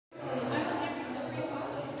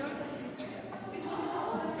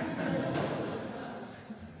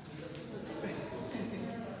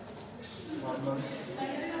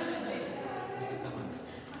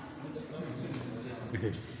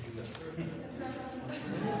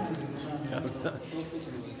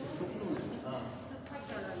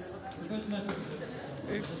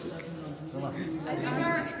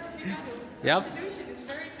Yep.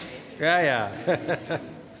 Yeah.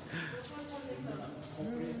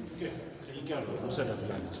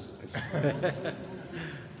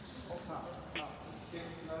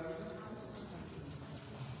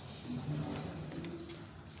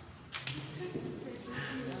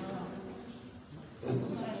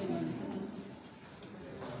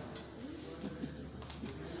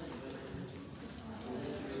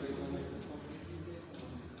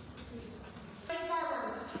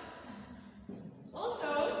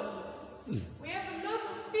 We have a lot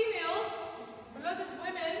of females, a lot of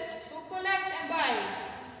women who collect and buy.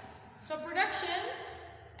 So production,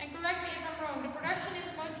 and correct me if I'm wrong, the production is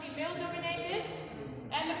mostly male dominated,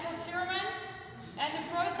 and the procurement and the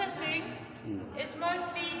processing is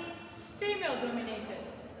mostly female dominated.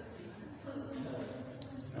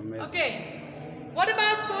 Amazing. Okay, what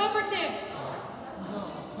about cooperatives?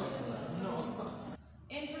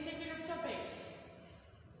 In particular topics.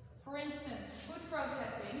 For instance, food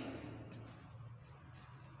processing.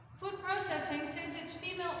 Food processing, since it's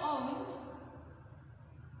female owned,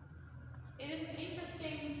 it is an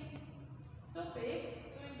interesting topic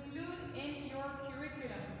to include in your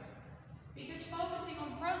curriculum. Because focusing on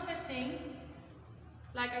processing,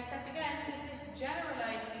 like I said again, this is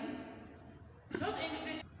generalizing, not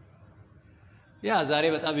individual. ያ ዛሬ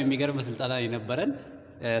በጣም የሚገርም ስልጠና የነበረን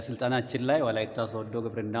ስልጠናችን ላይ ወላይታ ሶዶ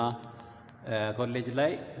ግብርና ኮሌጅ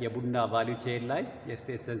ላይ የቡና ቫልዩ ቼን ላይ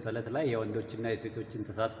የእሴት ሰንሰለት ላይ የወንዶችና የሴቶችን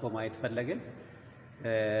ተሳትፎ ማየት ፈለግን።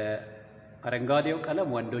 አረንጓዴው ቀለም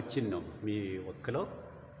ወንዶችን ነው የሚወክለው፣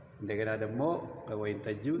 እንደገና ደግሞ ወይን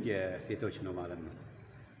ጠጁ የሴቶች ነው ማለት ነው።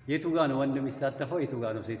 የቱ ጋር ነው ወንድ የሚሳተፈው የቱ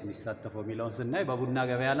ጋር ነው ሴት የሚሳተፈው የሚለውን ስናይ በቡና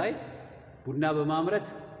ገበያ ላይ ቡና በማምረት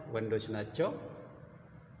ወንዶች ናቸው።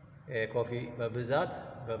 ኮፊ በብዛት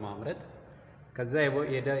በማምረት ከዛ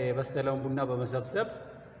የበሰለውን ቡና በመሰብሰብ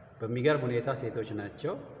በሚገርም ሁኔታ ሴቶች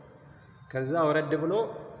ናቸው። ከዛ ወረድ ብሎ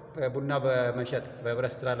ቡና በመሸጥ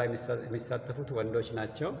በብረት ስራ ላይ የሚሳተፉት ወንዶች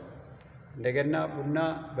ናቸው። እንደገና ቡና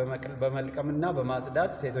በመልቀምና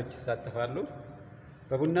በማጽዳት ሴቶች ይሳተፋሉ።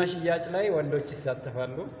 በቡና ሽያጭ ላይ ወንዶች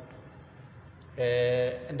ይሳተፋሉ።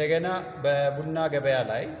 እንደገና በቡና ገበያ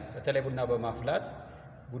ላይ በተለይ ቡና በማፍላት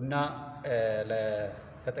ቡና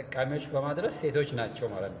ለተጠቃሚዎች በማድረስ ሴቶች ናቸው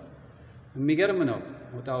ማለት ነው። የሚገርም ነው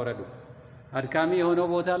ወጣ ወረዱ። አድካሚ የሆነው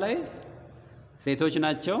ቦታ ላይ ሴቶች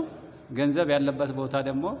ናቸው። ገንዘብ ያለበት ቦታ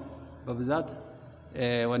ደግሞ በብዛት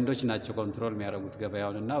ወንዶች ናቸው ኮንትሮል የሚያደርጉት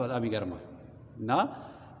ገበያውንና በጣም ይገርማል። እና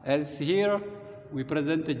as here we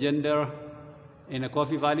present the gender in a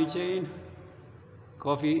coffee value chain.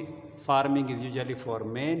 Coffee farming is usually for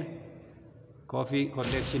men. Coffee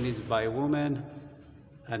collection is by women.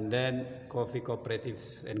 And then coffee cooperatives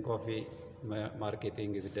and coffee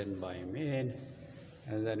marketing is done by men.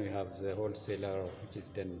 And then we have the wholesaler, which is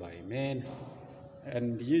done by men.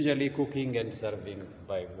 And usually cooking and serving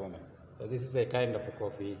by women. So this is a kind of a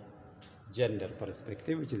coffee gender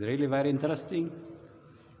perspective, which is really very interesting.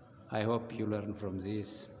 I hope you learn from this.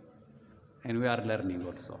 And we are learning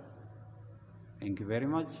also. Thank you very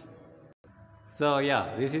much. So yeah,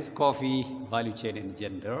 this is coffee value chain and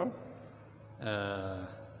gender.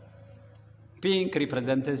 Pink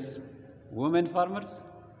represents women farmers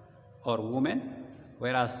or women,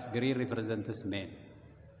 whereas green represents men.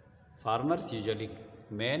 Farmers usually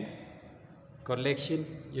men, collection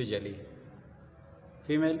usually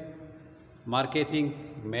female, marketing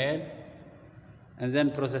male, and then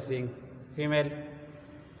processing female,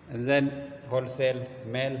 and then wholesale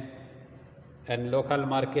male, and local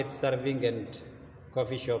market serving and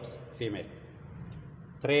coffee shops female,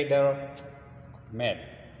 trader male.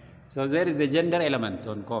 So there is a gender element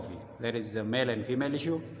on coffee. There is a male and female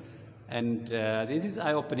issue. And this is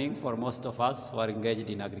eye-opening for most of us who are engaged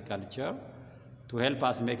in agriculture to help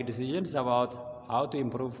us make decisions about how to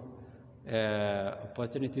improve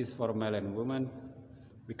opportunities for men and women.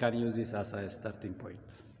 We can use this as a starting point.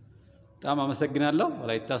 በጣም አመሰግናለሁ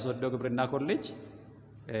ወላይታ ሶዶ ግብርና ኮሌጅ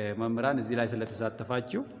መምህራን እዚህ ላይ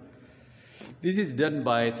ስለተሳተፋችሁ። This is done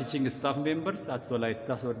by teaching staff members at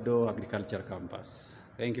Walaita Sodo Agriculture Campus.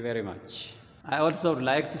 Thank you very much. I also would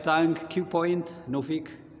like to thank QPoint, Nufik,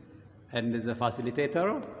 and the facilitator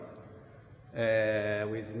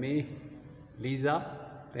with me, Lisa.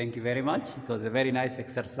 Thank you very much. It was a very nice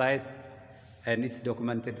exercise and it's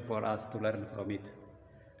documented for us to learn from it,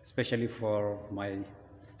 especially for my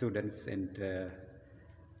students and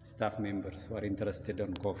staff members who are interested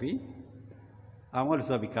in coffee. I'm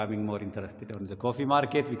also becoming more interested on the coffee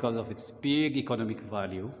market because of its big economic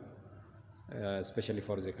value, especially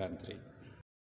for the country.